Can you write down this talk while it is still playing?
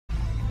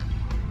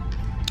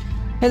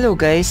Hello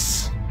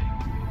guys,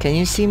 can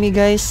you see me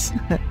guys?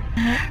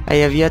 I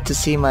have yet to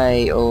see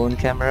my own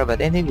camera, but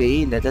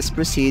anyway, let us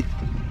proceed.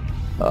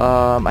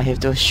 I have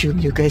to assume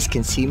you guys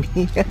can see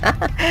me.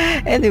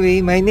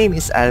 Anyway, my name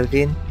is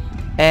Alvin,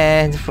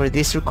 and for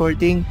this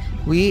recording,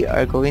 we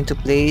are going to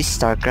play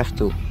StarCraft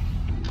II.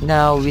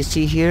 Now, we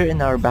see here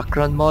in our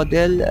background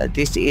model,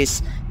 this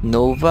is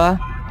Nova.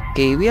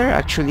 Okay, we are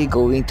actually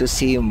going to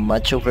see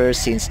much of her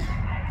since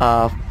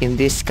in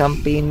this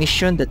campaign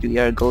mission that we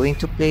are going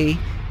to play,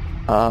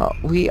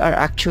 we are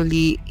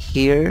actually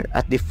here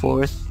at the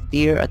fourth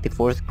tier, at the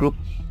fourth group.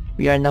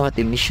 We are now at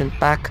the mission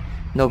pack,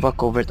 Nova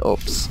Covert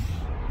Ops.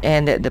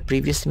 And the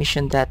previous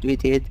mission that we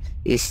did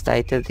is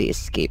titled The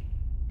Escape.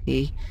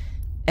 Okay,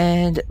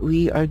 and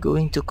we are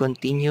going to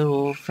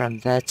continue from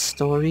that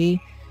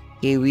story.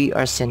 Okay, we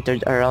are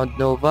centered around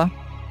Nova.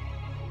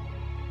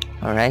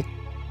 Alright.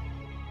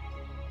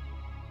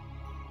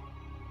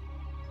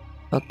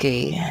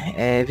 Okay,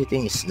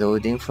 everything is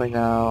loading for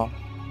now.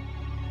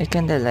 I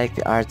kinda like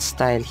the art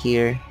style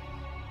here.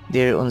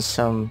 They are on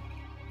some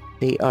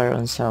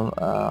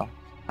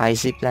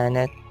icy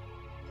planet.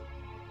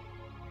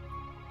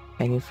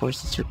 Any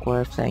forces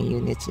require flying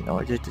units in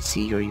order to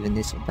see your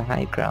units on the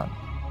high ground.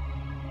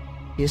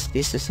 Use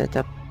this to set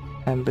up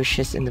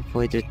ambushes and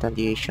avoid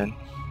retaliation.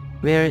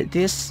 Where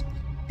this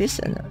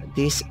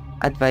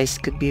advice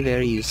could be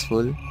very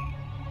useful.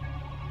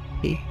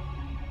 Okay.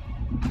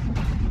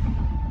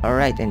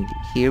 Alright, and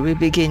here we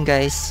begin,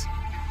 guys.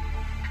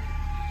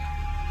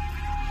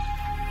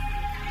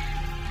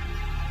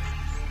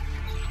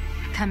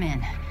 Come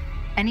in.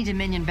 Any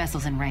Dominion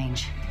vessels in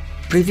range.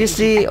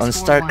 Previously on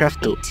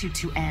StarCraft II.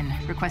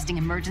 822N requesting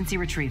emergency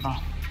retrieval.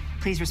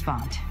 Please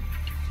respond.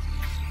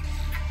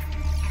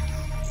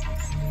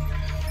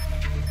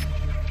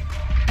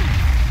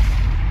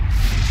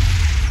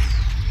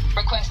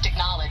 Request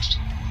acknowledged.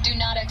 Do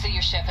not exit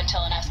your ship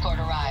until an escort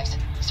arrives.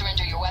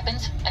 Surrender your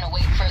weapons and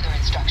await further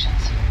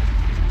instructions.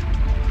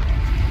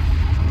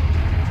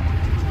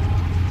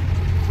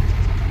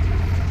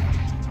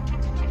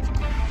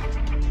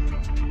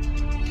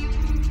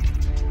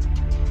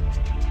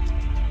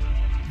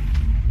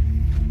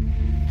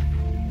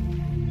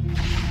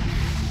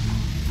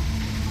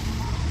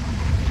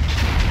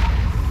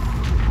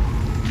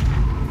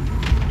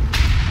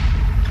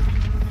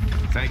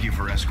 Thank you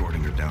for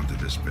escorting her down to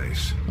this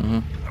base.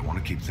 I want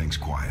to keep things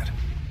quiet.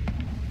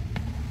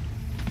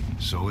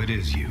 So it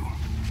is you.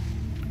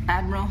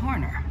 Admiral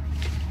Horner.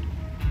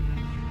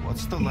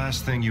 What's the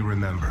last thing you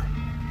remember?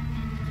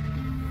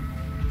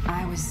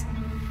 I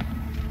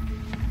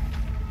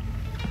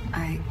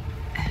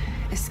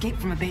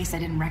escaped from a base I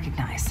didn't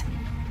recognize.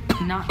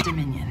 Not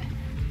Dominion.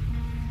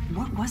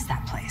 What was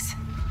that place?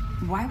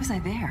 Why was I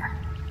there?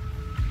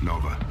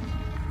 Nova,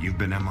 you've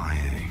been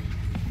MIA.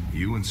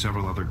 You and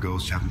several other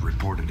ghosts haven't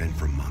reported in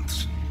for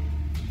months.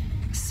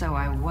 So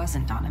I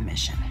wasn't on a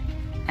mission.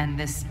 And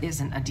this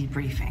isn't a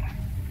debriefing.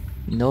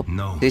 Nope.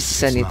 No, This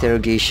is an it's not.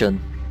 interrogation.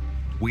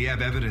 We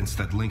have evidence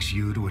that links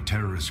you to a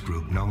terrorist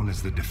group known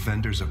as the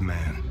Defenders of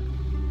Man.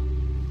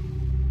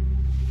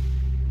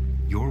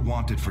 You're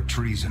wanted for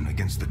treason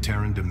against the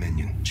Terran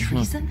Dominion.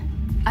 Treason?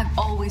 I've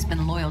always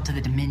been loyal to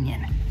the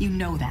Dominion. You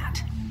know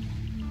that.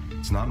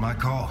 It's not my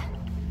call.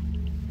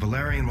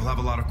 Valerian will have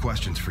a lot of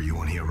questions for you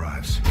when he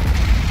arrives.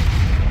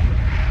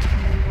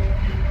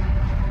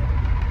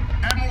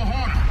 Admiral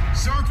Horner,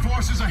 Zerg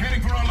forces are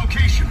heading for our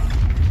location.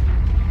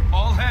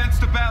 All hands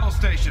to battle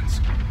stations.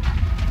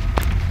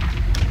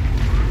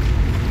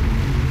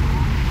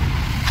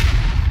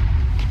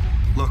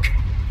 Look,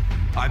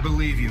 I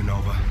believe you,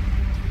 Nova.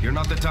 You're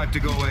not the type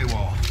to go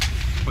AWOL.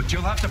 But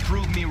you'll have to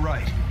prove me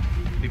right.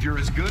 If you're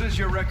as good as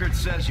your record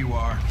says you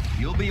are,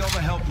 you'll be all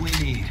the help we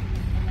need.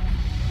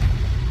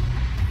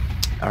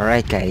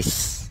 Alright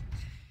guys,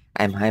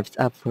 I'm hyped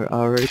up for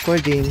our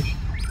recording.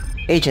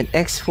 Agent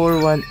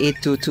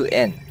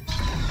X41822N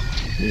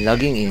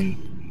logging in.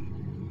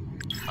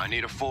 I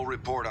need a full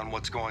report on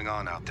what's going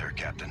on out there,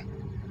 Captain.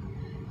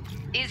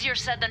 Easier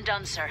said than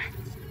done, sir.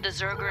 The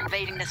Zerg are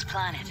invading this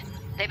planet.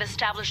 They've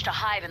established a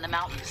hive in the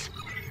mountains.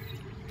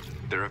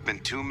 There have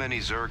been too many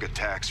Zerg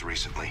attacks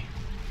recently.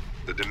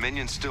 The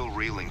Dominion's still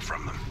reeling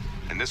from them,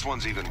 and this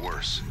one's even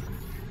worse.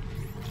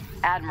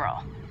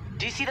 Admiral,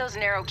 do you see those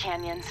narrow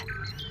canyons?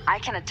 I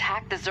can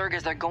attack the Zerg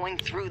as they're going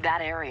through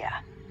that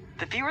area.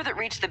 The fewer that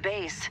reach the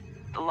base,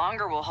 the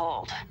longer we'll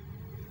hold.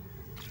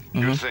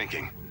 You're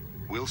thinking.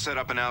 We'll set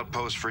up an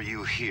outpost for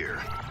you here,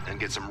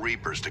 and get some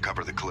Reapers to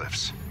cover the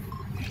cliffs.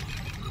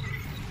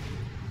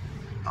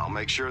 I'll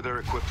make sure they're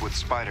equipped with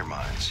spider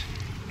mines.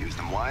 Use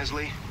them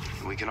wisely,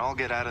 and we can all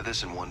get out of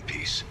this in one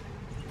piece.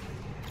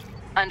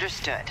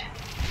 Understood.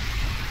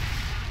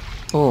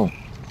 Oh,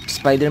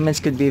 Spider-Mans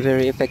could be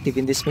very effective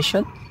in this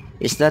mission?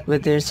 Is that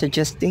what they're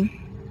suggesting?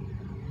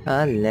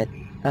 Let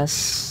us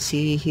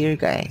see here,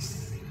 guys.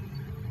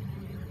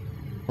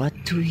 What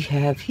do we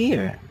have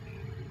here?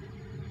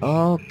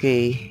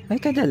 Okay, I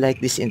kinda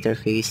like this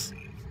interface.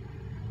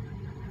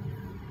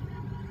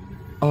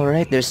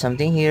 Alright, there's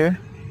something here.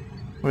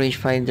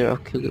 Rangefinder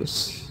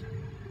Oculus.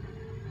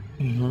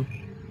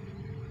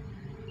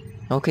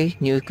 Okay,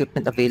 new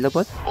equipment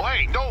available. Oh,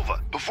 hey,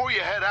 Nova, before you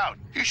head out,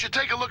 you should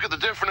take a look at the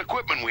different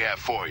equipment we have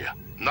for you.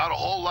 Not a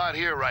whole lot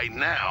here right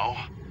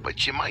now,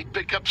 but you might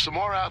pick up some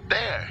more out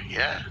there,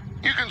 yeah?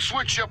 You can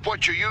switch up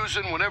what you're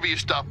using whenever you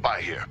stop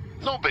by here.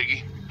 No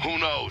biggie. Who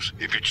knows?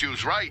 If you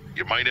choose right,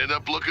 you might end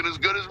up looking as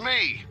good as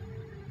me.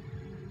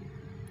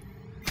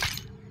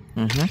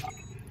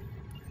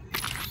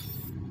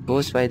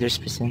 Ghost Fighters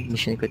present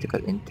mission critical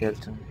intel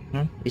to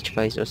each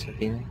fight also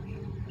been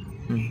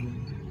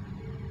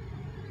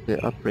will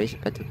operate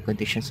battle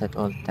conditions at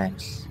all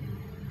times.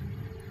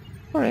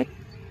 Alright.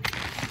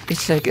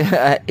 It's like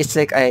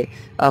I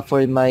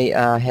for my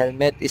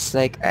helmet, it's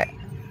like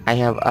I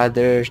have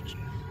other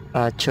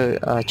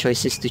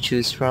choices to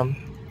choose from.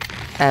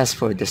 As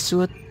for the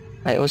suit,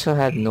 I also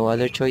have no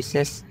other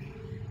choices.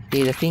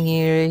 Okay, the thing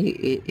here,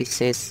 it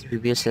says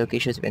reveals the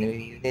locations of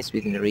enemy units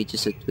within a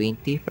radius of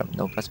 20 from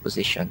Nova's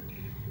position.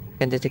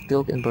 Can detect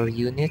cloak and bar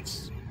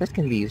units. That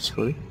can be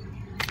useful.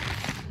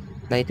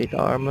 Lightweight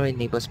armor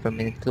enables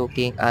permanent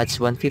cloaking,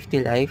 adds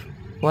 150 life,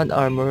 1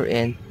 armor,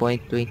 and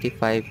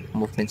 0.25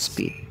 movement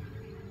speed.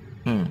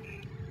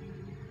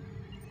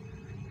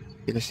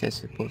 Because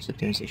that's supposed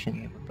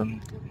optimization of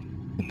permanent cloaking.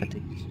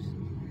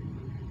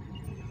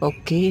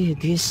 Okay,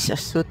 this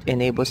suit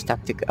enables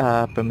tactic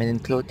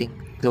permanent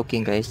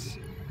cloaking, guys.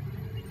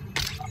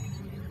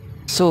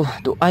 So,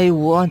 do I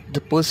want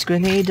the pulse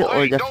grenade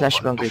or the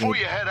flashbang grenade? Before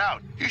you head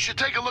out, you should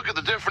take a look at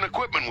the different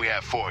equipment we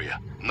have for you.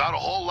 Not a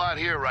whole lot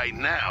here right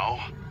now,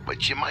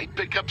 but you might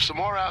pick up some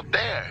more out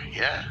there,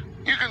 yeah?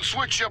 You can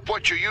switch up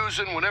what you're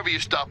using whenever you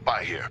stop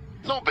by here.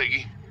 No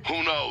biggie.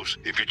 Who knows?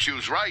 If you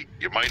choose right,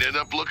 you might end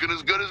up looking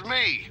as good as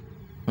me.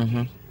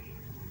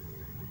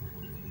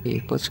 Okay,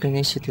 pulse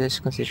grenades utilize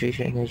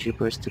concentration energy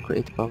burst to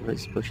create power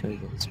explosion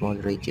within small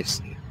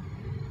radius,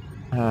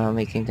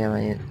 making them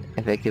an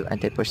effective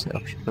anti-personnel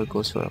option for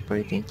ghosts for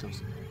operating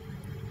tools.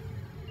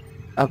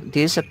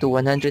 Deals up to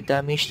 100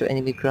 damage to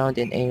enemy ground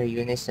and air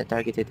units in the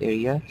targeted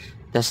area.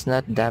 Does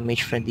not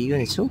damage friendly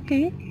units.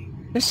 Okay,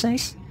 that's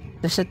nice.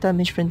 Does not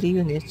damage friendly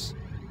units.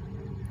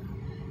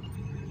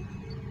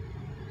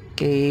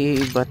 Okay,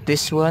 but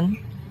this one,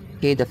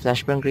 okay, the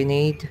flashbang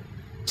grenade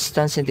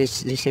stuns and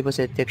disables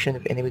the detection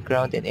of enemy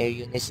ground and air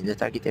units in the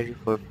target area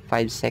for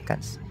 5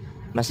 seconds.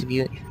 Massive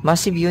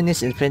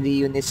units and friendly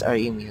units are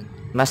immune.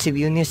 Massive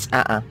units,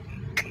 I'm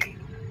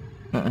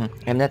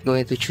not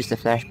going to choose the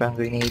flashbang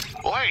grenade.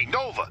 Oh, hey,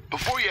 Nova,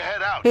 before you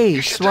head out, hey,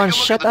 you should Swan, take a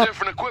look shut at the up.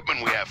 different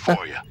equipment we have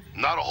for you.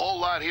 Not a whole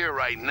lot here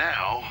right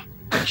now,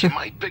 but you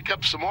might pick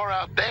up some more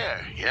out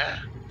there,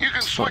 yeah? You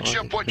can switch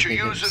up what you're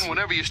using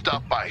whenever you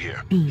stop by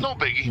here. No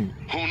biggie.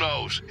 Who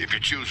knows? If you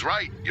choose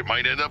right, you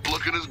might end up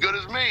looking as good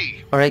as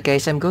me. Alright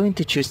guys, I'm going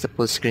to choose the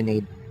pulse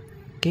grenade.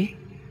 Okay?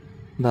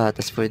 But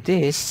as for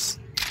this,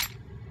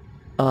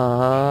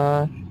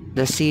 the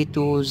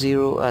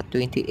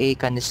C2020A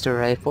canister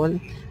rifle,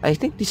 I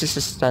think this is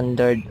a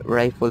standard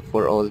rifle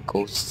for all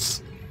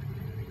ghosts.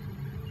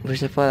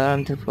 Versatile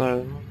armed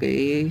for,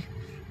 okay,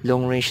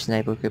 long range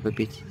sniper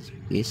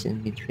capabilities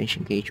and mid-range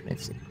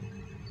engagements.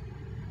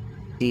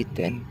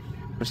 D10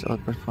 for all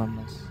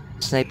performance.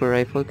 Sniper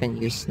rifle can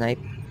use snipe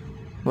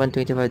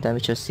 125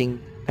 damage to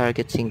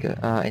target single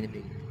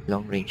enemy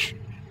long range.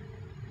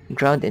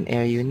 Ground and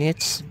air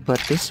units,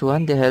 but this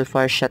one, the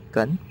Hellfire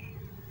shotgun,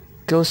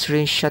 close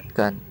range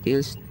shotgun,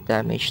 deals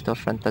damage to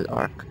frontal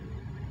arc.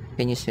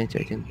 Can use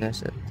 13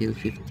 plus deal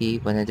 50,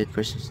 100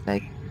 versus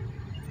snipe.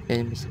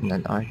 Enemies in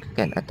an arc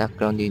can attack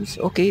ground units.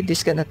 Okay,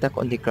 this can attack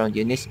on the ground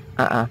units.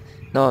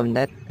 No, I'm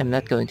not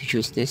going to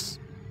choose this.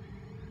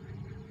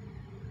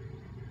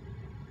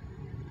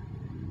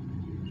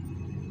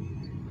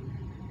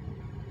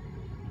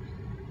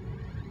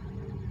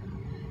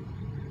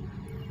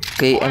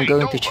 Okay, I'm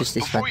going to choose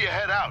this one. Before you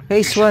head out,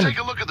 hey, Swan. take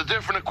a look at the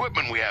different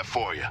equipment we have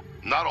for you.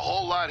 Not a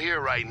whole lot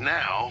here right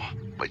now,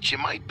 but you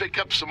might pick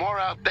up some more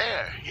out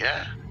there,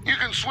 yeah? You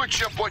can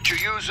switch up what you're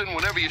using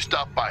whenever you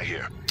stop by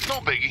here. No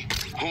biggie.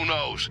 Who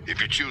knows?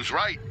 If you choose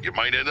right, you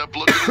might end up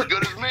looking as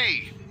good as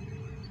me.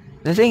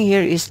 The thing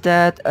here is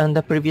that on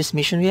the previous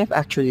mission, we have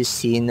actually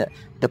seen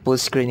the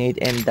pulse grenade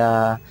and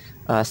the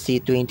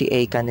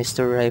C20A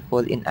canister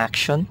rifle in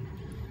action.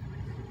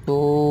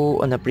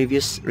 So, on a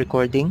previous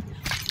recording.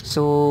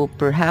 So,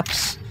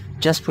 perhaps,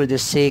 just for the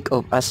sake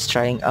of us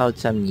trying out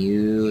some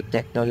new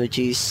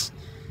technologies,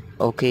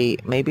 okay,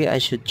 maybe I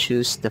should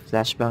choose the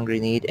flashbang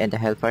grenade and the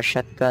Hellfire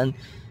shotgun.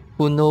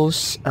 Who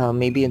knows,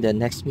 maybe in the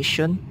next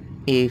mission,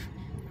 if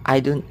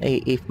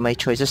my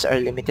choices are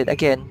limited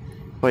again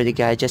for the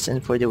gadgets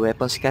and for the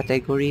weapons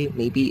category,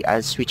 maybe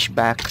I'll switch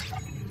back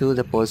to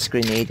the pulse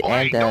grenade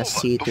and the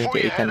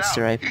C28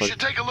 canister rifle. You should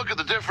take a look at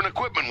the different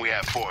equipment we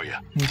have for you.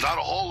 Not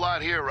a whole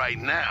lot here right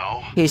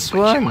now. Hey,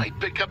 Swan. But you might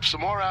pick up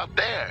some more out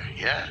there,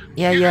 yeah?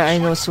 Yeah, I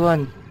know,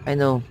 Swan. I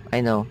know.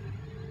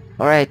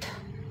 Alright.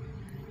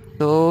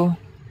 So,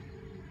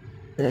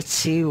 let's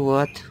see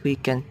what we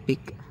can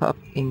pick up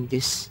in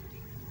this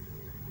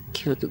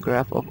cute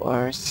graph of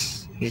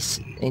ours. This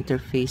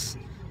interface.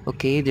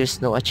 Okay,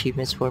 there's no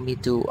achievements for me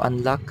to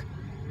unlock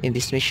in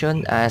this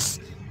mission, as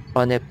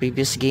on the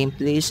previous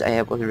gameplays I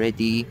have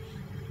already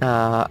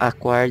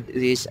acquired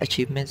these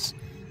achievements.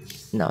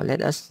 Now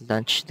let us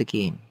launch the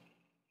game.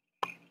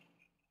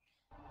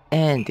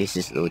 And this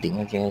is loading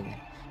again.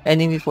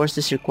 Enemy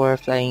forces require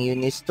flying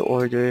units to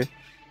order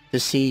to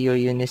see your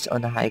units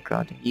on the high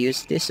ground.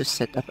 Use this to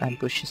set up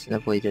ambushes and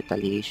avoid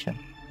retaliation.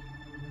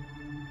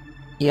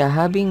 Yeah,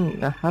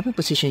 having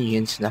position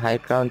units on the high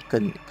ground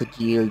could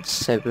yield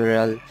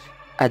several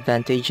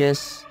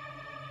advantages.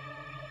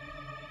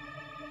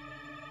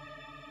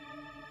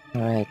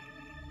 Alright.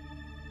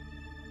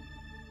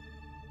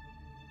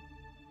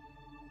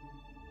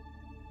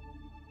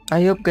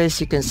 I hope guys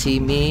you can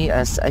see me,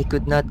 as I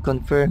could not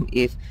confirm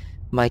if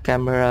my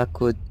camera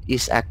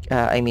if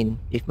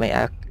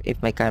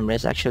my camera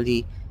is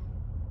actually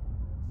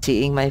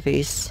seeing my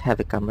face. Have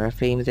a camera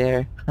frame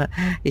there.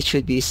 It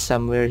should be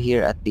somewhere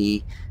here at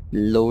the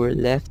lower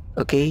left,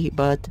 okay?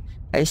 But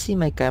I see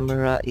my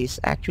camera is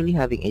actually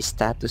having a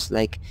status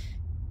like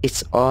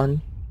it's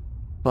on,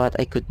 but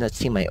I could not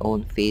see my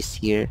own face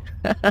here.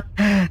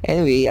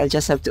 Anyway, I'll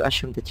just have to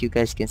assume that you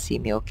guys can see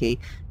me, okay?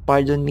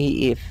 Pardon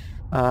me if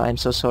I'm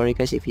so sorry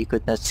guys if you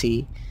could not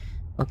see.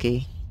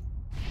 Okay.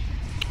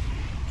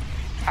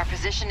 Our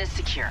position is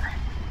secure.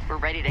 We're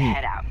ready to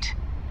head out.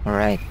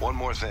 Alright. One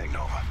more thing,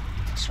 Nova.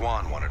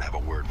 Swan wanted to have a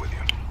word with you.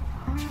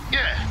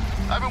 Yeah,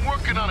 I've been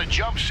working on a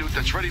jumpsuit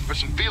that's ready for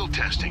some field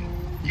testing.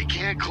 You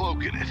can't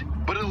cloak in it,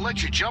 but it'll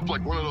let you jump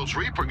like one of those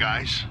Reaper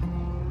guys.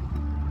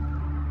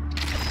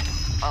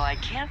 Well, I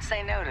can't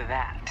say no to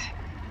that.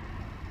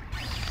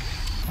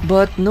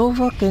 But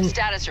Nova can...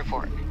 Status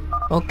report.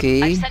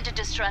 Okay. I've sent a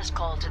distress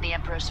call to the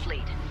Emperor's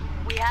fleet.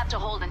 We have to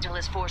hold until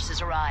his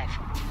forces arrive.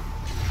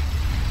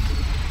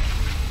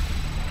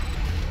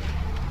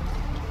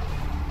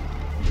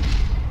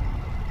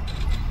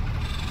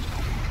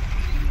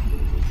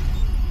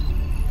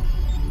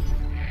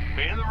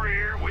 In the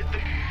rear with the...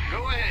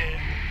 Go ahead.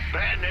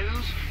 Bad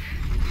news?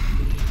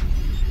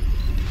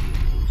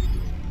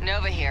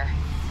 Nova here.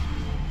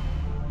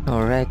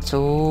 Alright,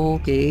 so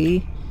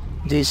okay.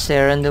 This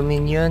random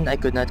minion, I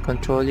could not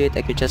control it.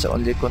 I could just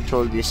only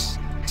control this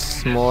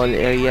small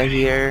area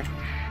here.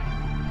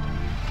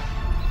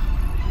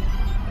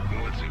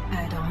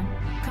 Add-on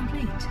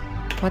complete.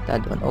 What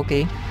add-on?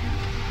 Okay.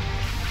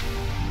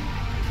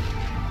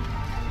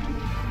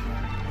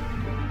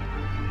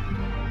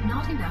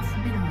 Not enough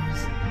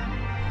minerals.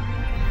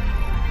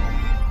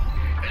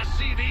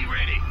 SCV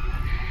ready.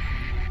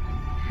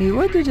 Hey,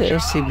 why do the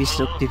SCVs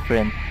look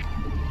different?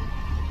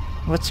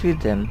 What's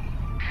with them?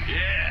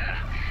 Yeah.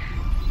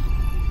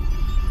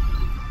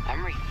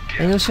 I'm ready.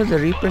 And also the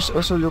Reapers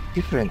also look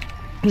different.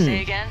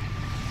 Say again?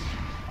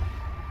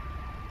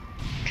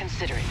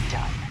 Consider it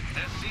done.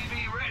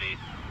 SCV ready.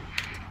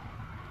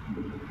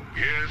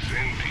 Yes,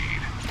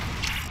 indeed.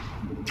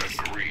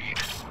 Agreed.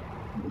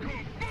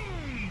 Boom,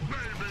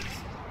 baby.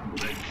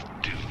 Let's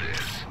do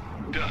this.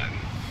 Done.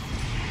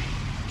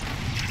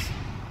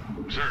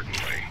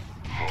 Certainly.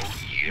 Oh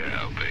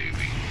yeah,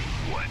 baby.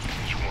 What?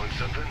 You want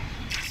something?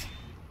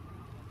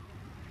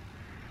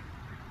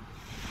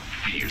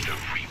 Fear the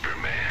Reaper,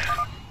 man.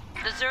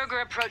 The Zerg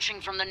are approaching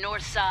from the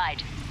north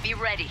side. Be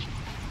ready.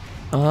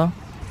 Uh-huh.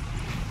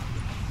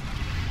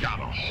 Got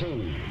a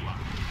hole.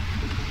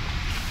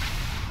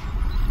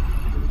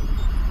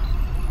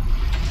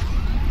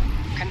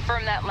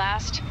 Confirm that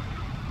last.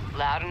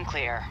 Loud and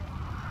clear.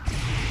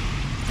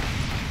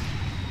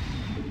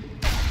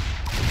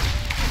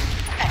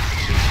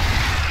 Execute.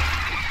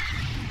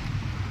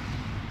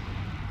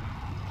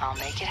 I'll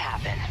make it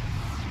happen.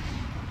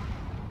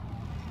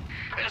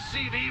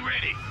 SCV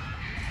ready.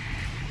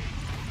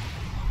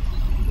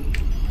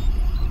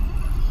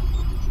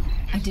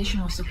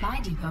 Additional supply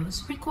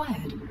depots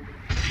required.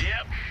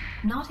 Yep.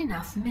 Not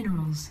enough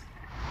minerals.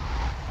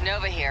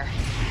 Nova here.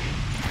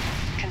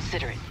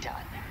 Consider it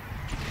done.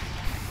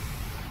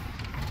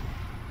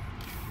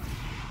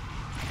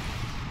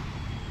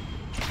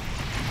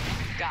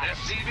 Got it.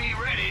 SCV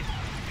ready.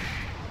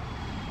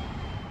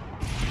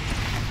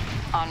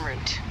 En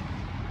route.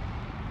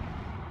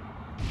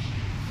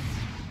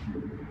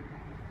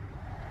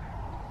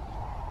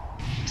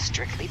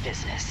 Strictly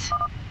business.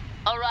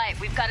 All right,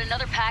 we've got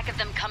another pack of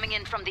them coming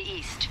in from the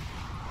east.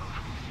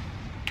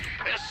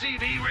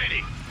 SCV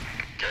ready.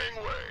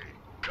 Gangway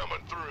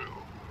coming through.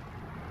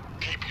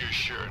 Keep your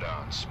shirt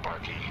on,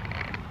 Sparky.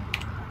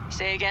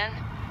 Say again?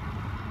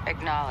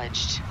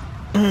 Acknowledged.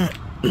 I'm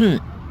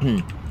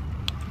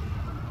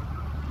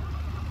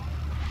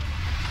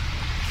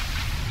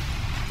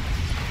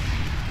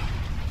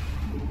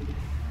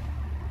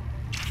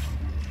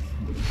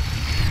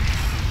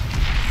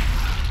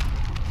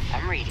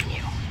reading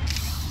you.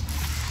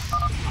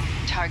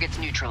 Target's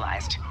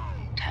neutralized.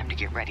 Time to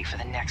get ready for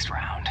the next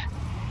round.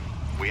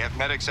 We have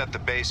medics at the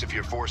base if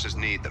your forces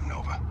need them,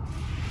 Nova.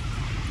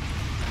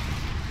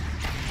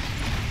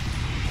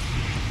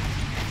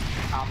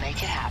 I'll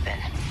make it happen.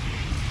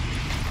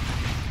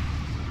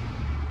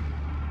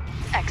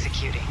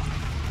 Executing.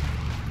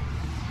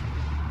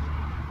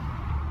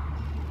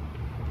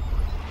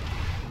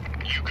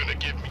 You gonna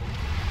give me?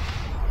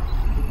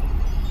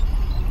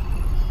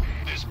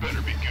 This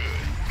better be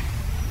good.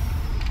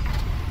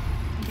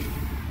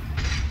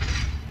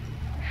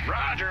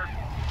 Roger.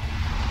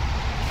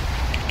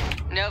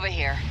 Nova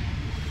here.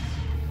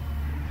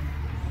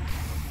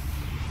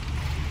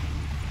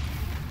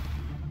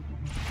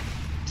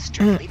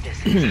 Strictly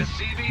business.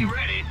 SCV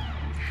ready.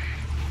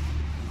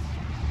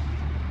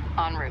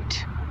 En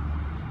route.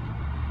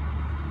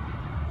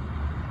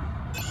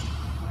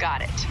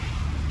 Got it.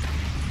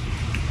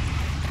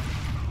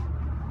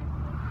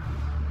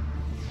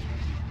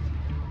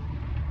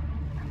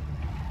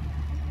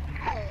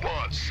 Who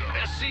wants some?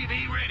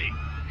 SCV ready.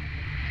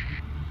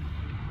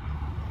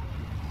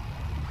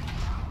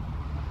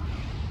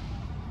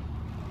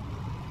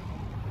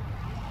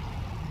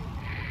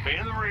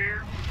 In the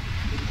rear.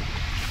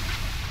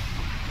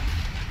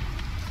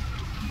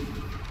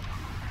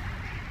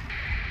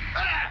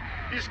 Ah!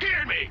 You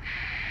scared me!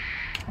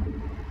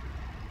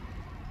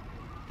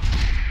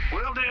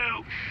 Will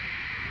do.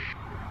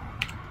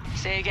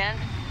 Say again?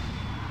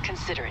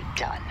 Consider it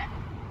done.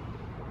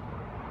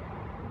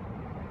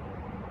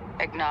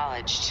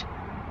 Acknowledged.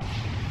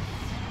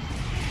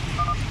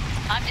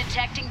 I'm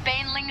detecting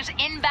banelings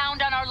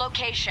inbound on our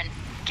location.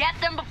 Get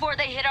them before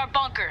they hit our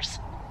bunkers.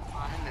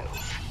 On the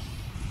move.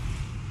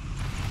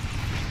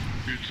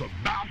 It's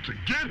about to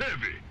get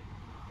heavy.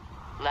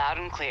 Loud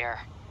and clear.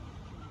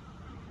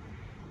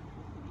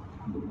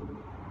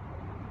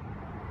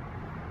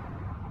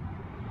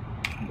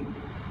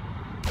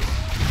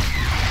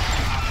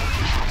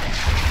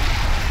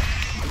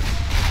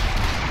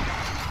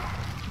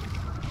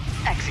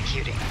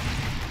 Executing.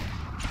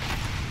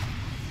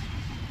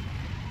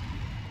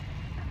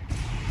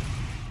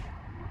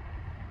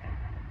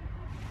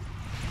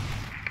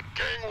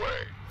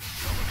 Gangway.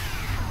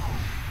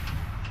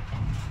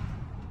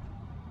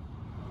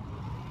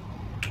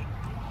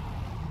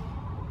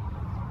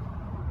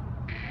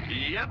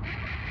 Yep.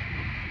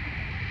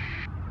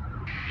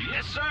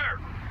 Yes, sir.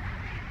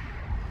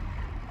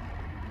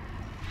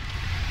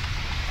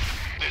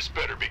 This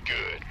better be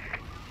good.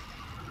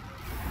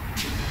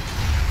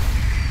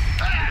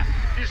 Ah!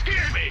 You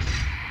scared me!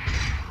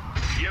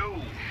 Yo!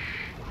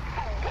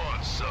 Who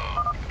wants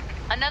some?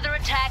 Another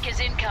attack is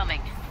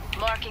incoming.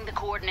 Marking the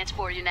coordinates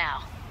for you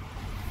now.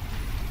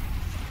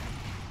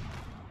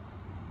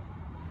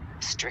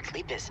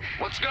 Strictly business.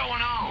 What's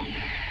going on?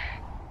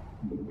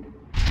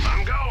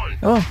 I'm going.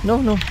 Oh,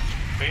 no, no.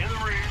 In the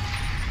rear.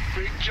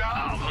 Big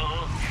job,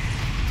 huh?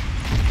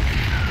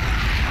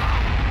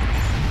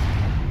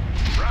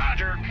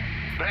 Roger.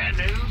 Bad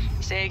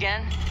news? Say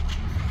again?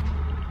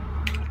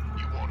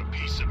 You want a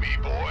piece of me,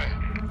 boy?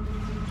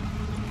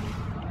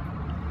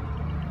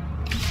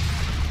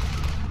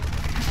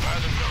 By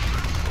the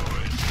numbers,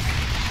 boys.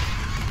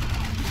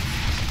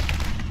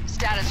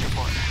 Status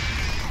report.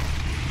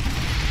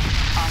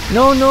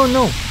 No, no,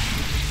 no.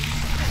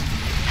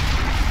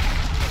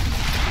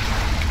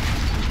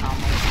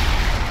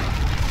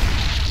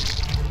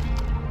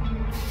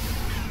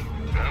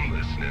 I'm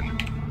listening.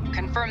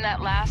 Confirm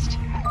that last.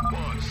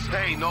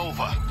 Hey,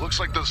 Nova. Looks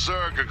like the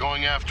Zerg are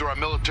going after our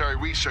military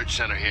research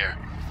center here.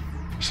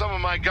 Some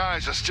of my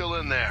guys are still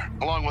in there,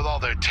 along with all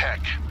their tech.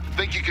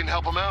 Think you can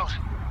help them out?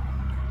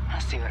 I'll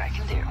see what I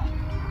can do.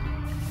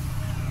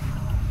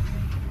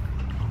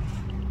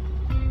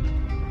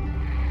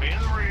 In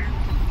the rear.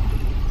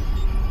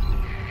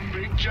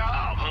 Big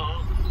job,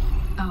 huh?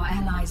 Our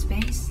allies'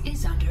 base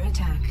is under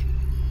attack.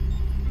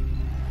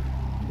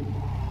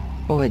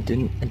 Oh, I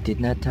did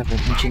not have an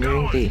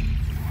engineering day.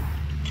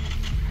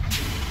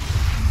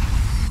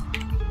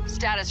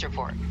 Status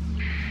report.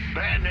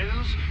 Bad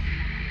news?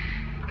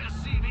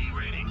 SCV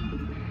ready.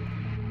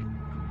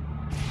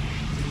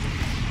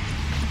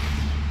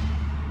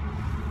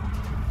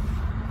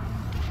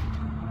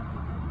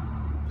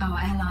 Our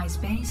allies'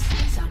 base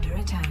is under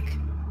attack.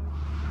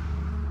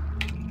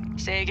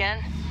 Say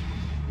again?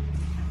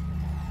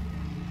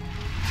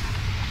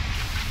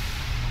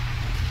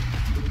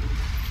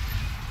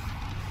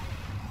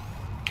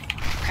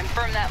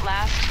 Confirm that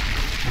last.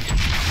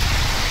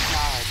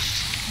 Acknowledged.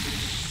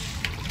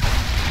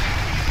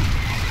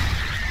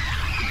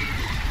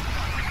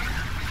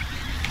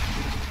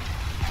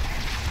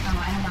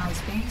 Our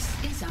allies' base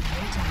is under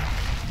attack.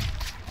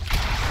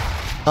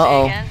 Say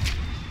Uh-oh. again?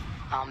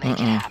 I'll make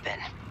it happen.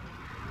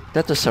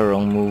 That was a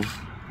wrong move.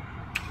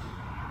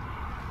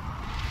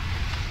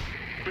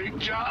 Big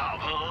job,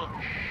 huh?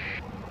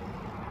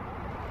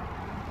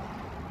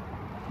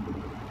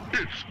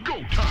 It's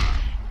go time.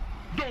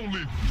 Don't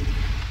leave.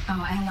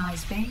 Our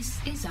allies' base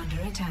is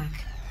under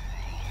attack.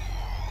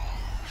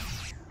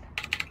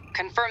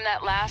 Confirm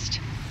that last.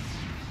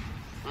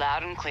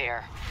 Loud and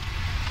clear.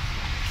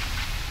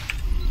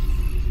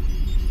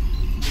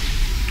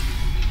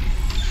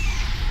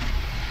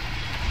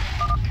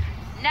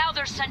 Now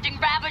they're sending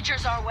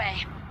Ravagers our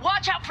way.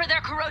 Watch out for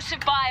their corrosive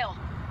bile.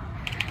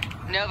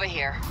 Nova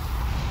here.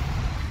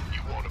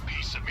 You want a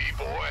piece of me,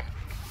 boy?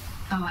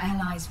 Our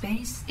allies'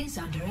 base is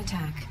under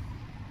attack.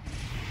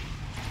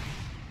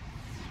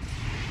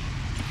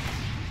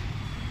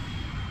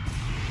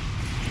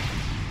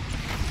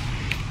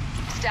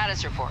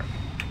 Status report.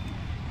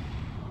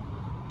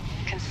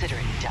 Consider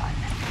it done.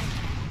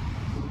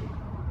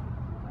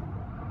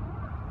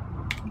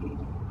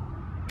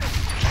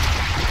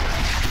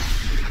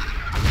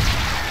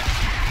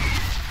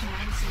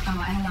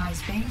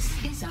 allies'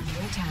 base is under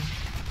attack.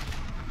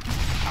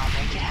 I'll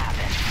make it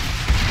happen.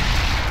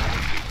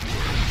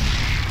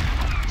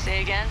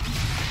 Say again?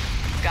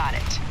 Got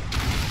it.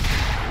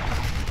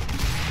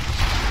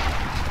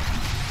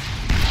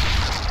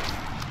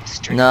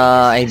 Strictly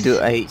Nah, business.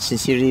 I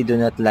sincerely do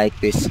not like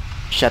this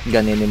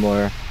shotgun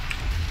anymore.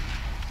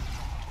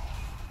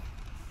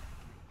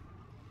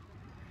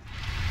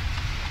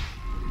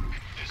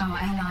 Our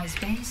allies'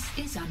 base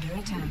is under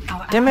attack.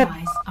 Our Damn it.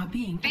 allies are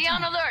being Be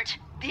on attacked. alert!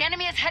 The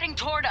enemy is heading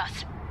toward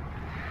us.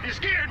 You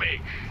scared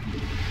me.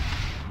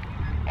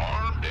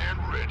 Armed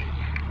and ready.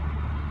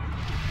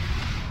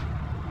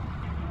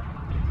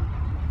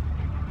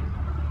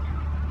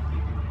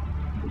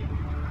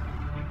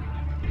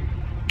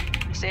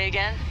 Say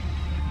again?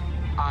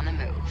 On the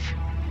move.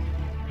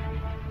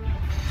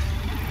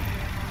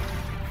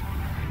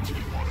 You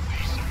want a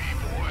piece of me,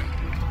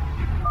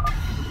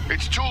 boy?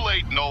 It's too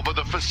late, Nova.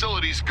 The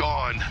facility's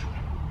gone.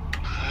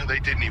 They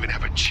didn't even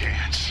have a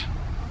chance.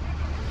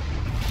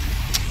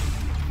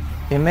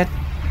 Damn it.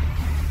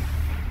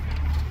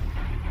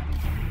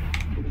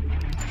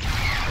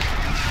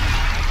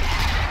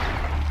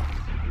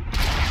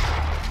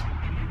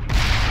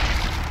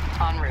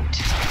 En route.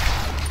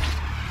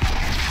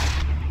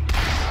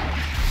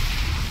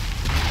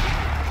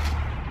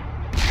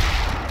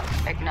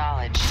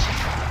 Acknowledged.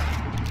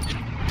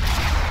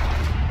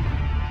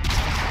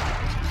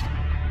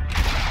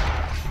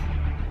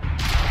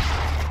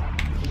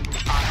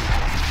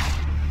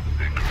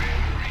 The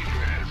Grim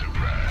Reaper has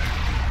arrived.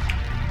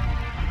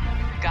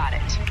 Got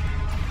it.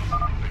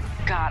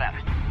 Got him.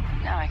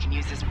 Now I can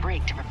use this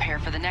break to prepare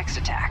for the next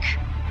attack.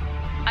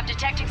 I'm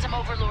detecting some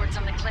overlords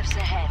on the cliffs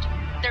ahead.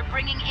 They're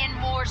bringing in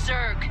more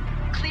Zerg.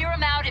 Clear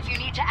them out if you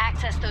need to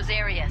access those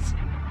areas.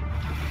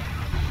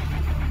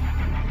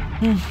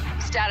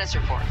 Status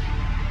report.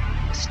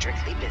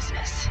 Strictly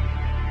business.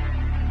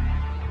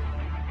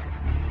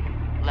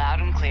 Loud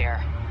and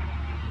clear.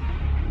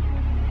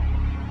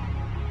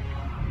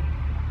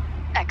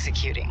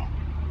 Executing.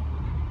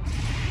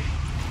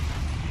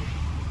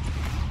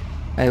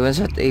 I was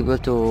not able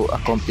to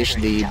accomplish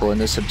the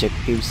bonus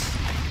objectives.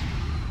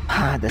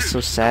 Ah, that's so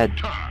sad.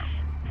 Time.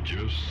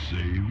 Just say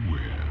when.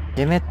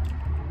 Damn it.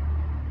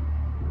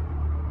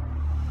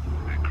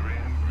 The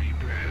Grim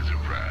Reaper has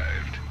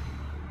arrived.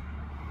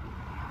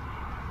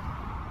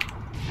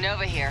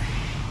 Nova here.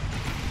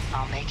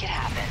 I'll make it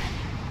happen.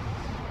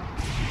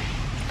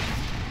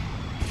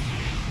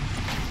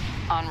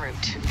 En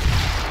route.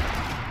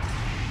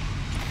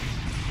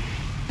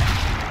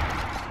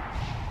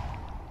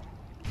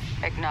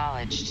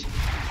 Acknowledged.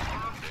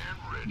 Armed and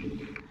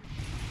ready.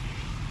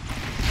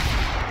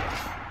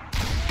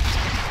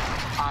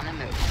 On the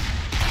move.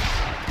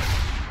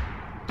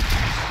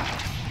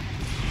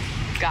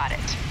 Got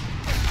it.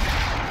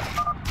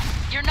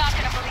 You're not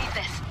gonna believe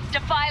this.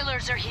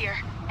 Defilers are here,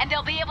 and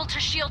they'll be able to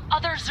shield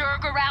other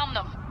Zerg around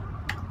them.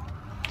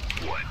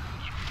 What?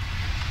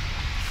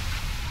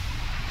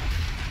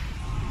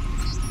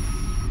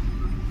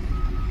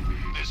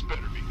 This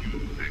better be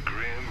good. The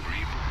Grim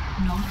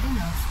Reaper. Not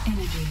enough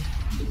energy.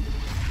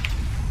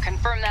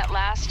 Confirm that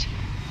last.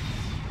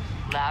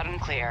 Loud and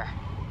clear.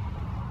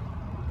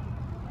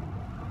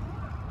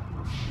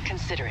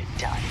 Consider it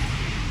done.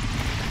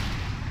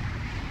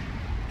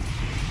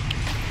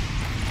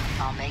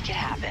 I'll make it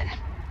happen.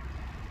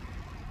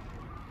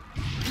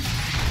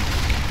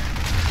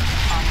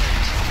 En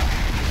route.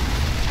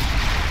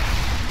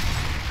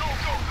 Go,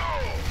 go, go!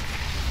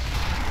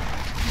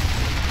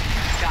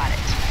 Got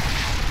it.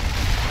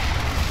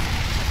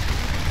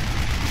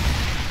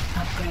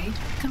 Upgrade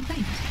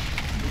complete.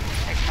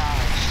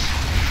 Acknowledged.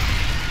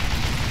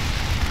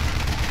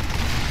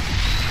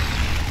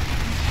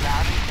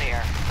 Loud and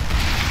clear.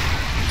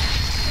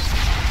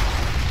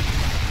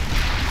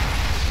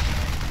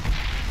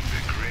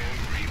 The Grim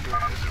Reaper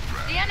has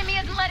arrived. The enemy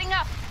isn't letting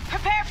up.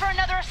 Prepare for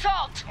another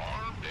assault.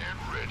 Armed and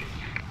ready.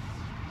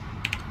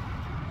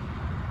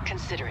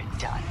 Consider it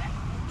done.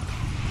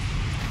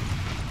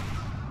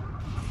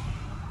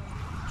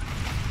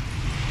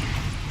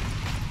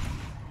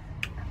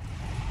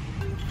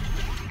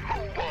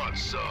 Who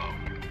wants some?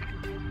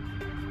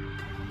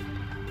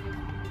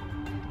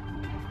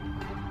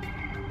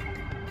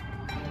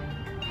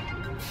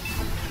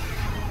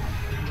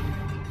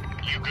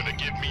 You gonna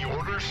give me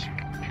orders?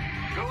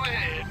 Go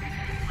ahead.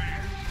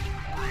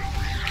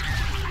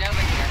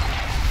 Nova here.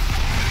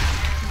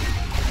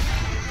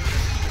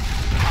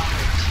 En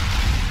route.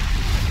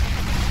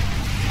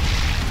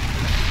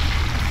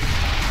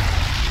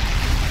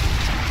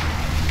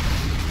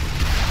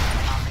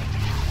 I'll make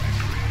it happen.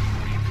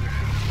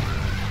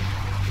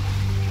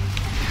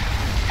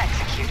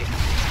 Executing.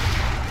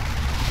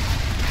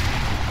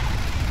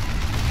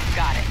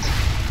 Got it.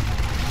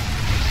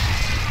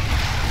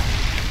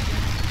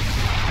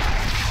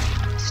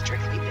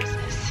 Strictly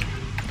business.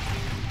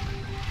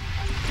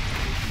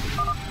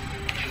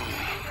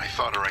 I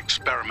thought our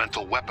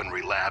experimental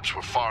weaponry labs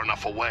were far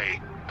enough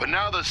away, but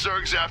now the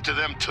Zerg's after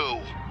them too.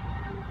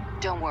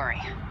 Don't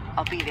worry.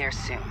 I'll be there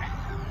soon.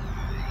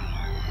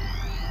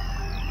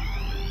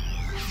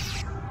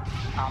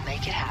 I'll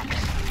make it happen.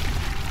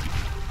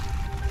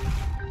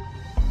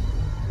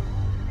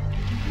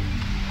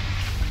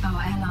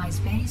 Our allies'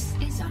 base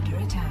is under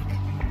attack.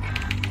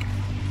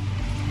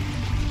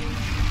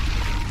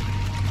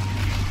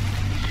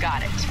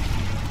 Got it.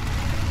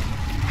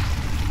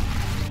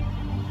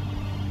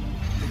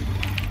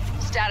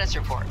 Status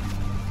report.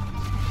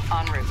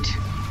 En route.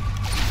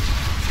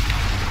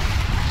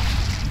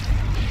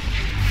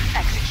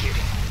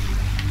 Executing.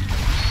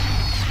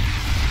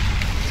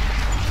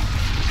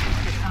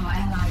 Our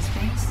allies'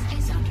 base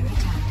is under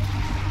attack.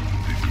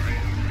 The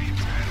Grim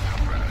Reaper has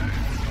arrived.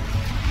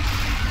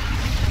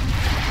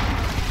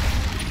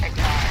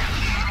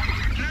 Acknowledged.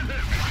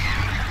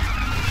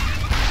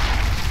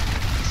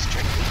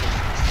 Strictly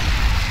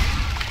business.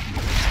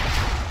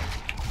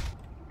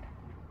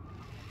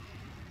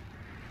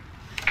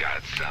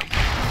 Got something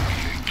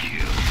to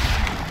kill.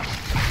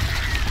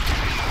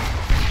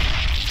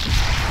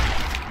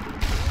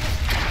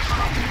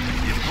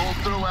 You pulled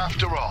through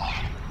after all.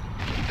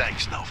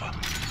 Thanks, Nova.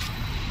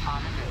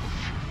 On the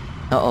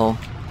move. Uh-oh.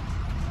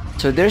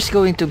 So there's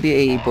going to be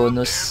a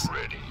bonus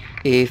Ready.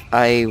 if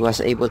I was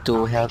able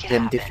to help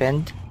them happen.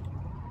 defend.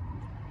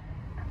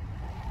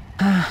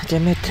 Ah,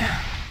 damn it.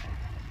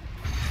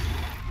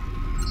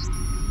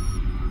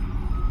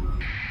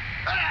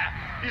 Ah!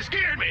 You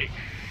scared me!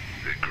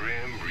 The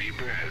Grim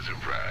Reaper has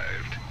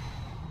arrived.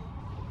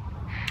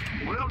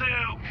 Will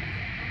do.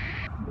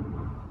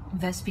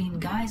 Vespine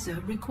geyser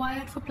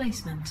required for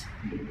placement.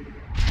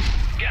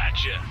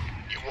 Gotcha.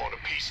 You want a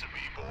piece of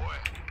me, boy?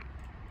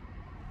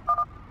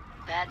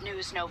 Bad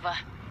news, Nova.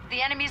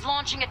 The enemy's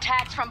launching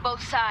attacks from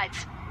both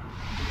sides.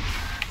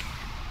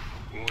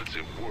 What's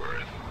it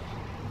worth?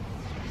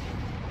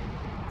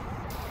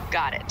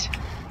 Got it.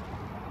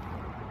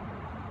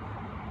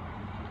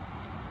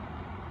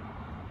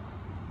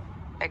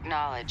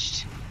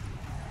 Acknowledged.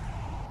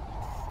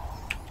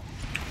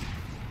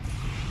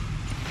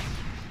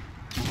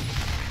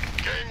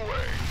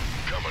 Gangway,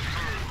 coming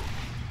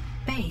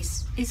through.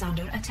 Base is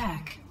under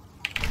attack.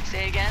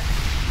 Say again?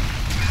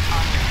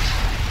 En route.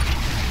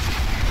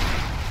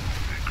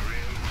 The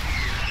Grim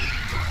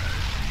Reaper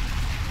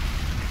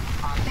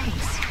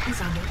Base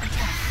is under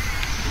attack.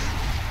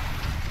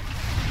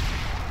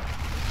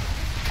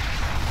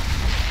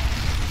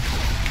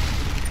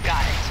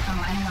 Got it.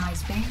 Our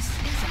allies' base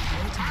is under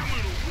attack.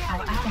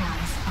 Our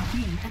allies are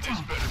being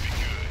attacked. better be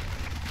good.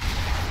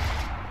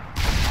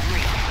 I'm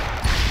reading.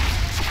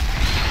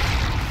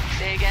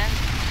 Say again?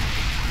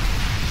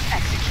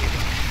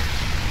 Executing.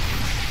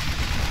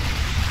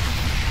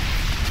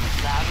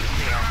 Loud and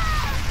clear.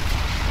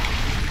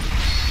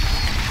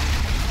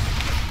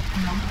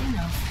 Not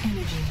enough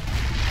energy.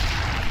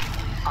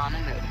 On the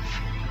move.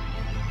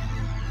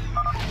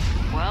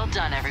 Well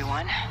done,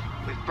 everyone.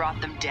 We've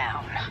brought them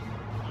down.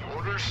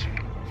 Orders?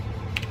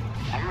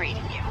 I'm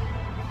reading you.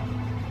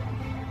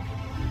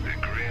 The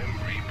Grim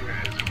Reaper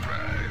has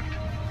arrived.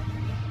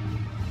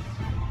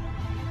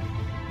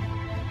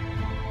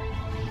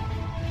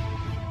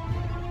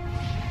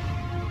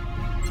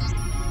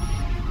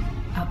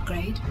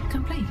 Upgrade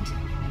complete.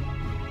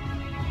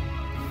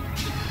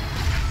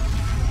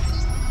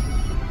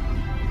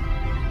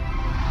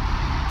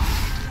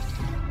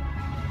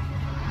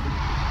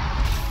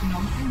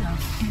 Not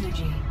enough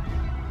energy.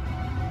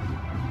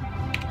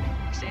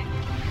 Say.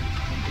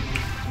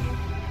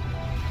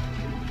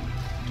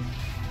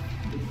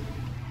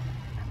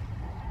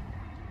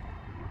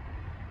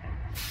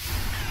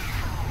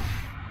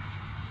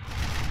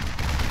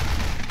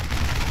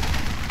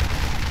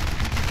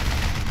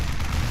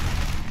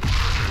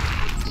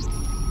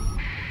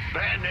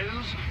 Bad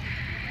news?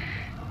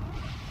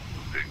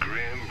 The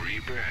Grim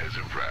Reaper has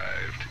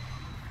arrived.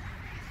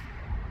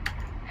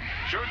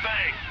 Sure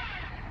thing.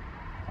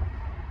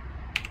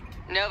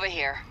 Nova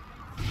here.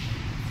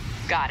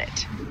 Got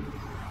it.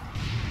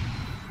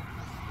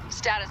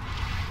 Status.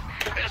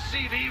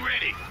 SCV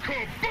ready.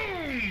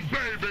 Kaboom,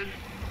 baby!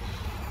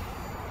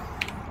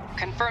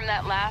 Confirm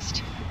that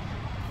last.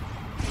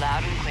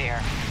 Loud and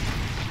clear.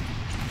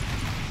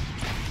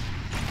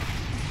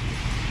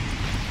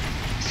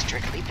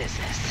 Strictly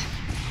business.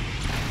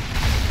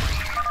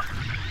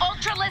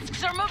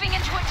 Ultralisks are moving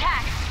into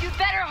attack. You'd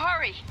better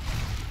hurry.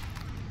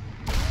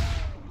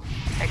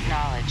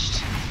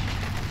 Acknowledged.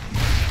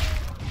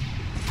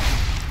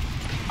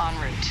 En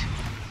route.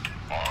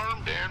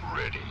 Armed and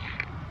ready.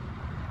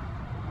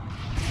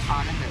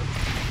 On the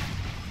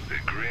move. The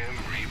Grim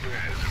Reaper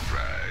has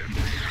arrived.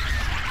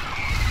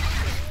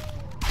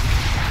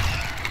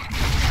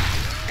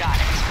 Got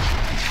it.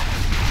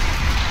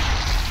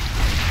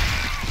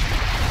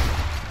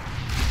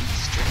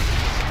 Strictly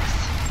business.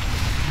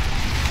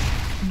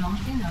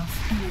 Not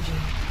enough energy.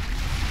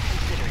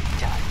 Consider it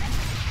done.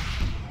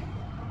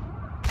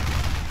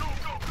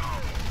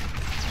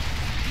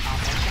 I'll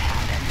make it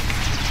happen.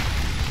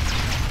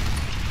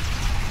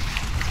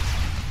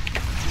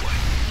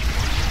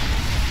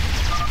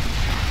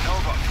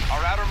 Nova,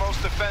 our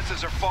outermost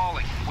defenses are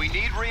falling. We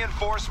need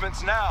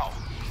reinforcements now.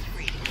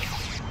 Reading you.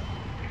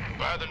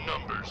 By the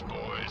numbers,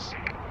 boys.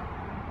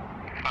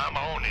 I'm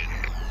on it.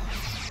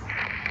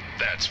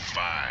 That's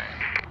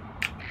fine.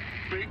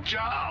 Big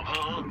job,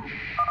 huh?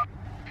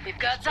 We've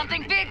got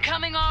something big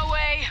coming our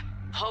way.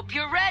 Hope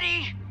you're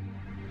ready.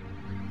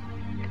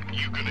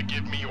 You gonna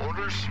give me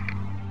orders?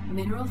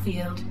 Mineral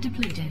field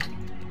depleted.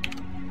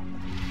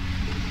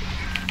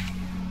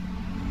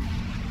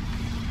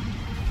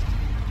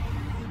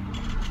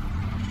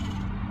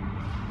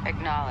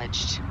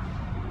 Acknowledged.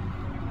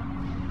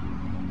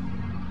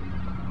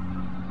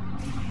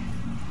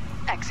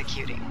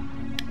 Executing.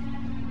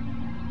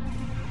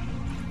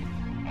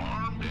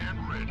 Armed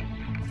and ready.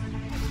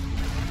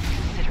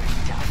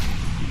 Considering done.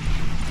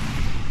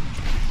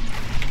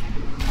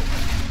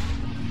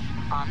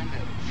 On the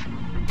move.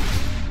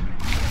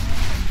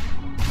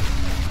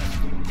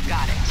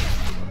 Got it.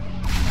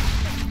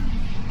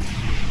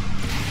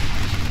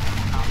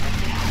 I'll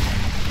make it happen.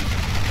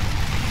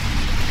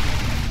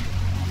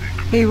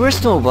 Hey,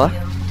 where's Nova?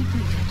 Field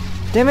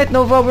depleted. Damn it,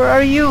 Nova, where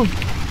are you?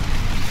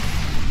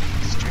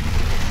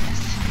 Strictly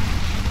business.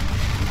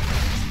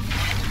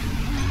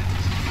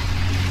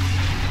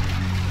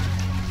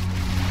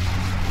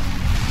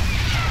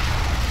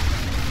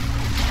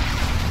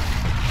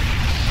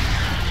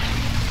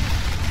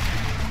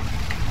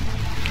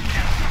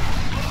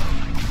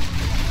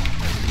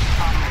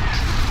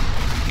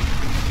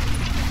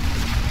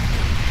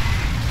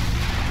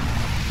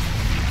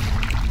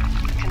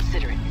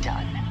 Consider it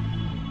done.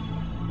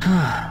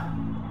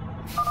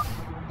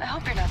 I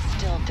hope you're not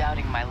still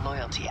doubting my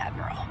loyalty,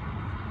 Admiral.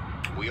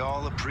 We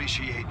all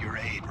appreciate your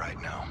aid right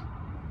now.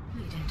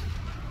 Depleted.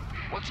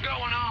 What's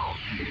going on?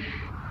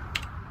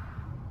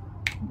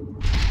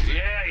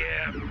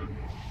 Yeah.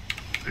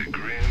 The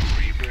Grim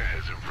Reaper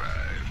has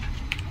arrived.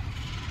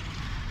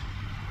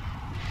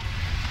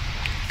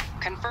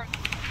 Confirm.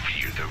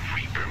 Fear the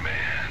Reaper,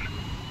 man.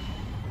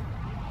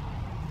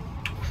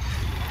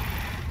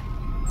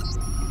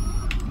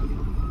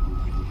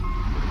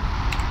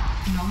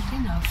 Not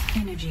enough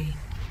energy.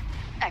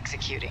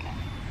 Executing.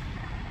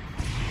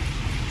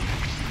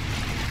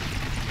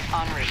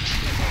 En route.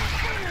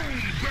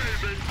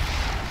 Baby!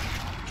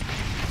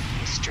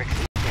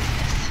 Strictly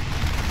business.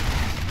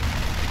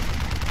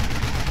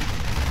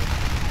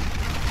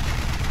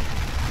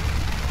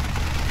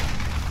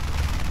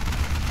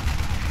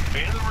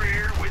 In the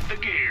rear with the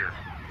gear.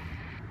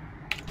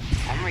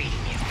 I'm reading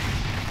you.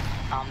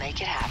 I'll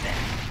make it happen.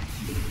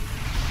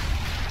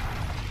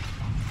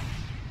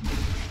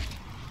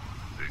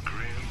 The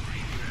Grim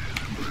Reaper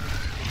has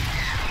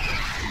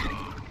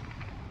arrived.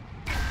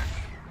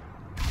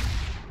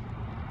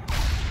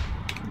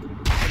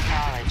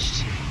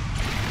 Acknowledged.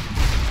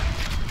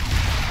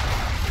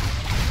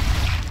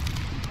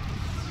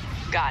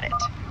 Got it.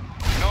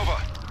 Nova,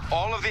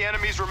 all of the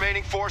enemy's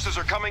remaining forces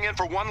are coming in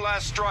for one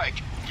last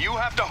strike. You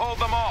have to hold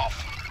them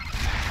off.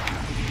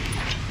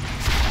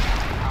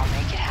 I'll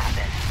make it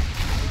happen.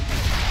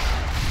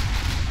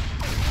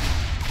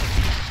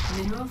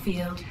 Mineral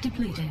field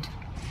depleted.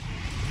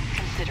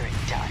 Consider it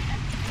done.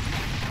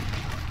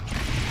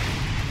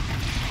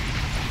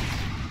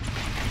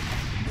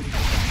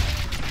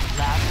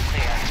 Loud and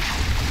clear.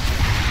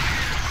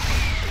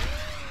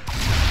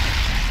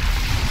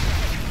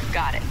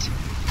 Got it.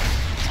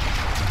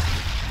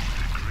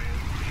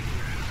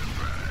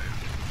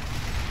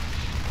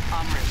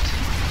 En route.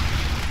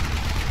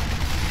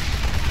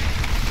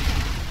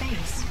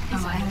 Base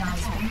is under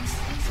attack.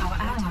 Our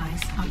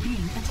allies are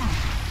being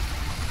attacked.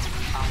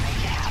 I'll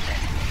make it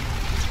happen.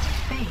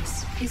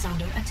 Base is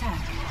under attack.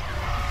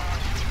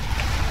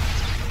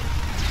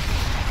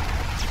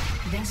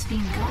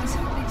 Vespine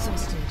Gaza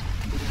exhausted.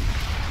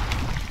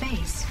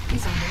 Base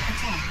is under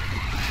attack.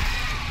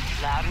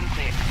 Loud and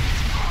clear.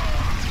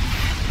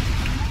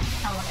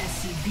 Our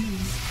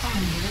SCVs are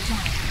under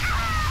attack.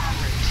 En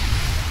route.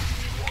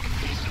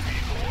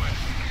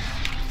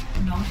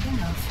 Not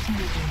enough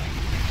energy.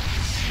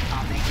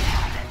 I'll make it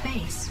happen.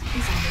 Base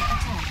is under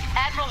attack.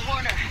 Admiral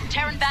Horner,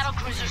 Terran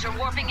battlecruisers are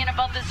warping in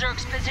above the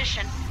Zerg's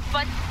position,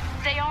 but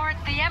they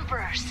aren't the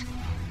Emperor's.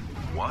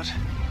 What?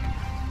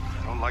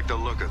 I don't like the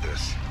look of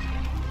this.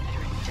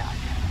 Done.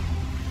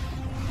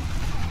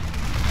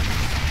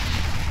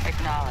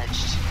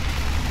 Acknowledged.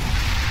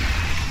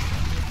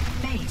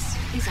 Base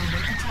is under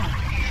attack.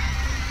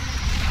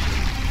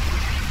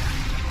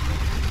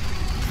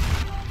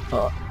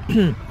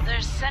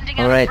 They're sending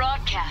out Alright. a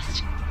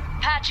broadcast.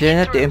 Patch They're it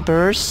not the through.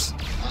 Emperors?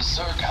 The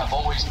Zerg have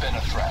always been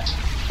a threat.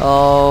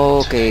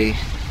 Okay.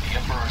 The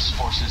Emperor's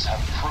forces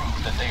have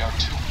proved that they are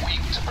too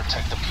weak to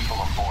protect the people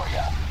of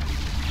Boria.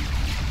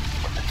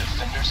 But the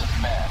defenders of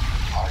man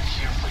are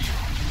here for you.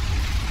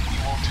 We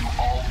will do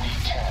all we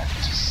can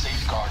to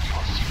safeguard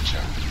your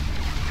future.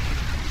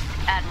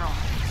 Admiral,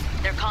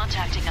 they're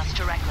contacting us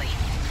directly.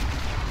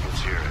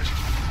 Let's hear it.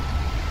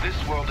 This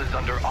world is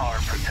under our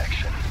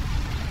protection.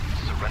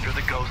 Surrender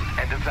the ghost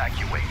and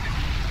evacuate,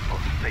 or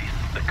face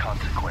the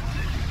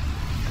consequences.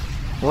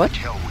 What?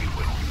 Hell, we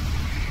will.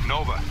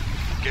 Nova,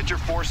 get your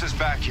forces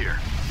back here.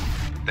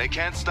 They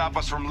can't stop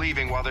us from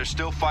leaving while they're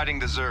still fighting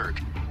the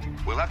Zerg.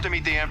 We'll have to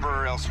meet the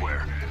Emperor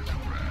elsewhere.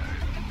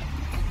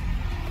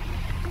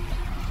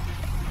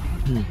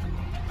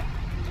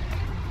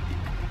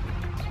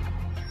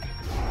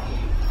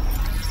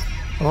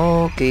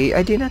 Okay,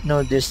 I did not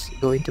know there's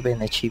going to be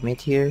an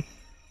achievement here,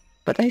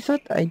 but I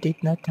thought I do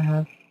not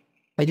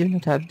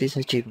have this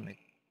achievement.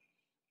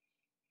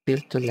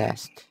 Built to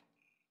last.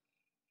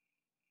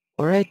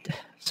 Alright,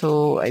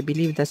 so I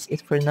believe that's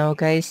it for now,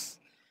 guys.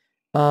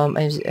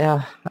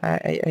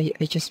 I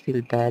just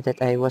feel bad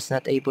that I was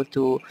not able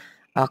to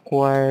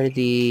acquire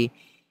the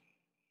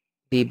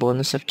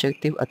bonus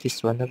objective, at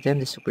least one of them,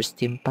 the Super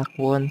Steam Pack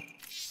one.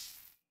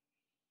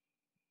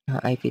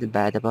 I feel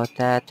bad about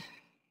that.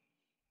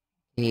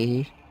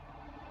 Okay.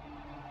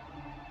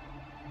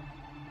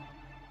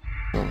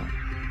 So,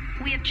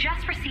 we have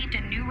just received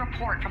a new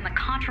report from the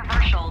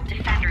controversial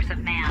Defenders of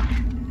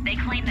Man. They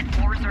claim that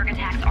more Zerg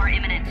attacks are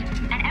imminent,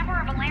 and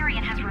Emperor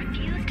Valerian has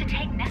refused to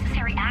take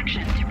necessary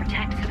action to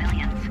protect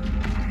civilians.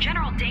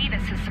 General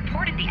Davis has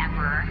supported the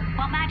Emperor,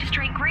 while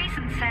Magistrate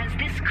Grayson says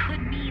this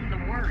could mean the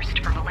worst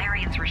for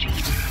Valerian's regime.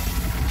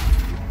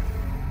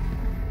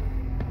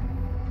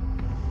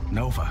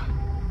 Nova,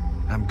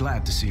 I'm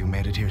glad to see you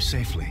made it here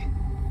safely.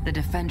 The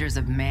Defenders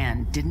of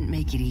Man didn't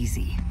make it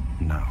easy.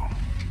 No,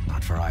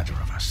 not for either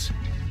of us.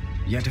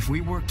 Yet if we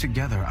work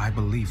together, I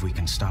believe we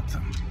can stop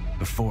them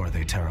before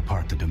they tear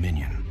apart the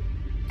Dominion.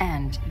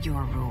 And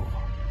your rule.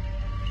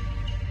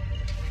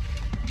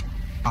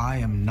 I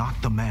am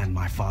not the man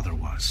my father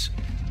was.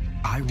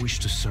 I wish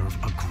to serve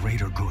a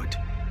greater good.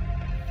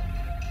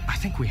 I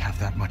think we have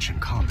that much in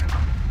common.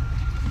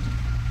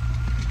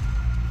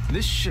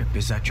 This ship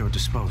is at your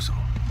disposal,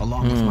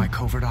 along with my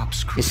covert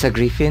ops crew. It's a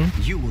Griffin.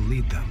 You will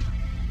lead them.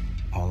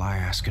 All I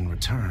ask in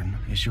return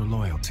is your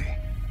loyalty.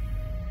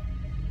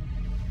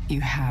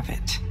 You have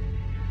it.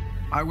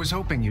 I was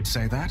hoping you'd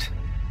say that.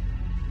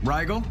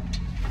 Rigel,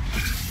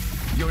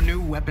 your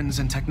new weapons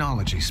and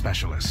technology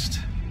specialist.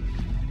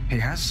 He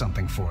has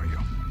something for you.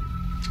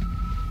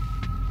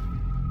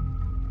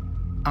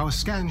 Our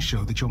scans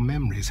show that your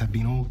memories have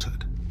been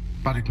altered,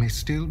 but it may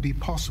still be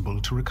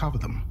possible to recover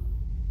them.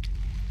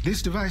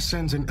 This device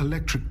sends an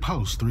electric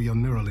pulse through your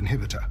neural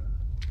inhibitor.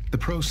 The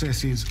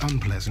process is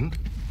unpleasant,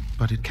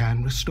 but it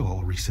can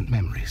restore recent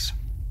memories.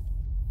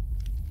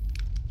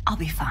 I'll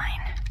be fine.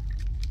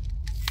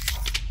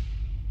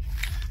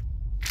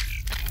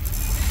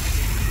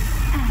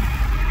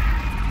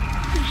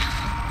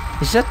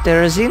 Is that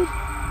Terrazine?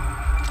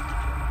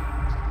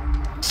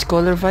 It's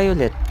color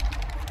violet.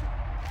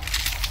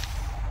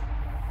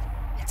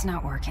 It's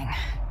not working.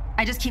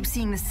 I just keep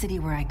seeing the city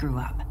where I grew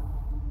up.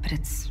 But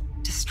it's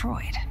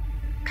destroyed.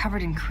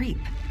 Covered in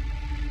creep.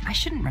 I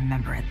shouldn't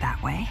remember it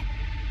that way.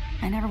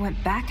 I never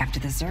went back after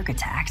the Zerg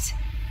attacked.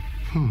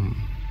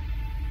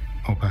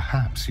 Or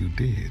perhaps you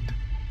did.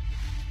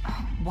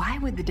 Why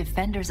would the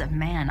Defenders of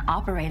Man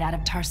operate out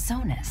of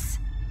Tarsonis?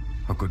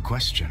 A good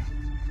question.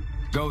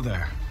 Go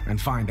there and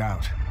find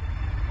out.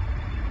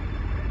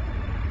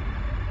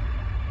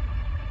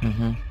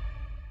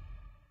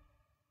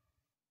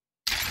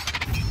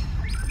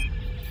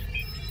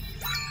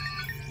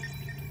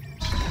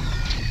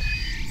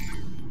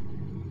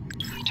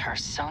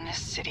 Tarsonis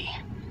City.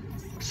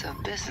 So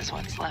this is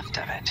what's left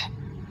of it.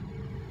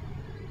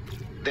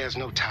 There's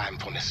no time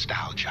for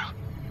nostalgia.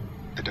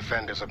 The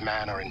Defenders of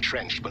Man are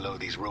entrenched below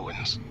these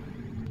ruins.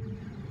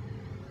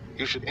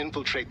 You should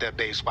infiltrate their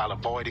base while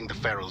avoiding the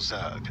feral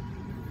Zerg.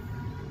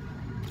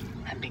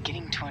 I'm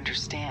beginning to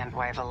understand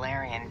why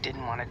Valerian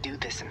didn't want to do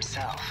this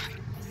himself.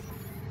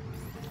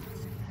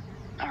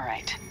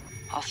 Alright,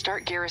 I'll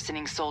start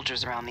garrisoning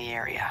soldiers around the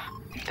area.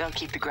 They'll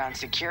keep the ground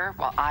secure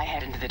while I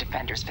head into the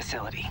Defenders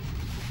facility.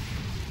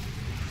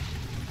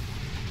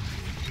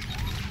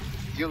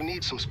 You'll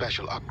need some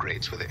special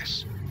upgrades for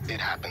this. It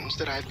happens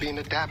that I've been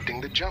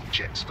adapting the jump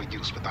jets for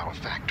use with our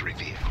factory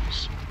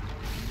vehicles.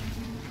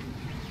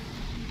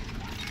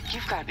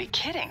 You've got to be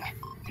kidding.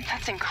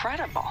 That's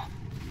incredible.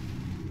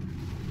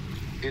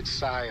 It's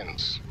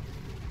science.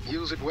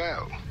 Use it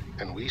well,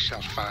 and we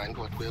shall find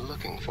what we're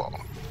looking for.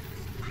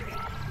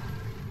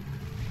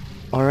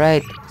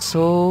 Alright,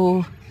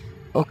 so...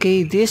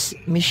 Okay, this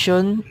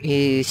mission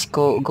is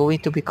going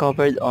to be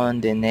covered on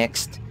the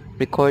next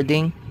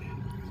recording.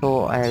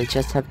 So I'll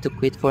just have to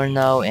quit for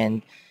now,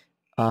 and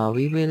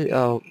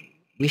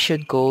we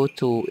should go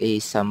to a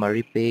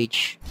summary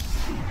page.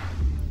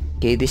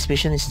 Okay, this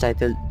mission is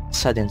titled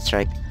Sudden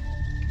Strike.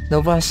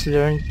 Nova has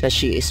learned that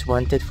she is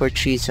wanted for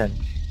treason,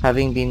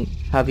 having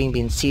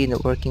been seen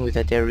working with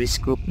a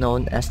terrorist group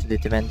known as the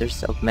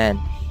Defenders of Man,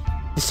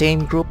 the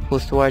same group who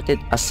thwarted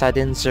a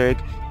sudden Zerg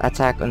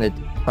attack on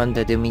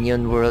the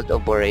Dominion world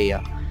of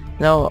Borea.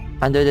 Now,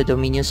 under the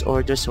Dominion's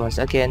orders once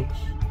again,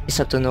 it's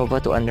up to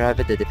Nova to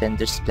unravel the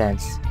Defenders'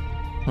 plans.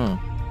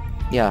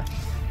 Yeah,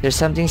 there's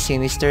something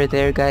sinister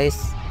there,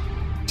 guys.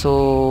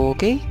 So,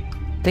 okay,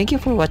 thank you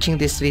for watching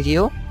this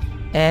video,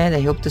 and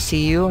I hope to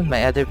see you in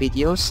my other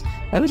videos.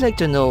 I would like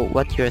to know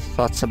what your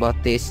thoughts about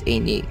this,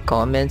 any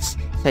comments,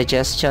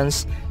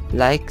 suggestions,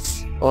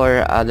 likes,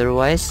 or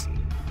otherwise.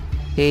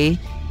 Okay,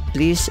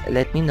 please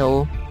let me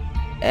know.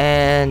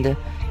 And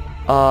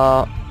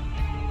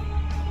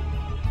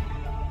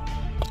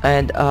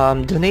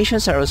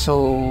donations are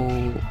also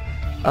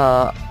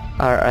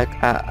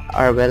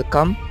are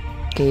welcome.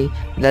 Okay,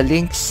 the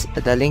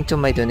link to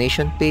my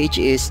donation page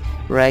is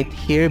right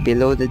here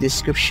below the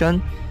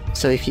description.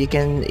 So if you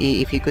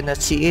could not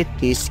see it,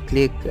 please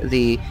click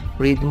the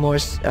read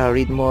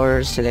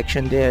more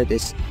selection there.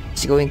 This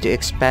is going to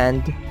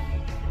expand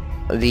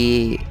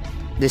the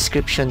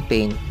description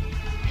pane.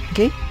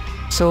 Okay,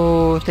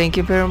 so thank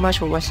you very much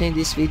for watching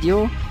this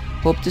video.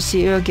 Hope to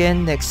see you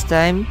again next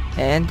time,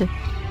 and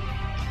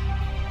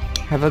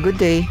have a good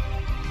day.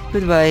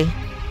 Goodbye.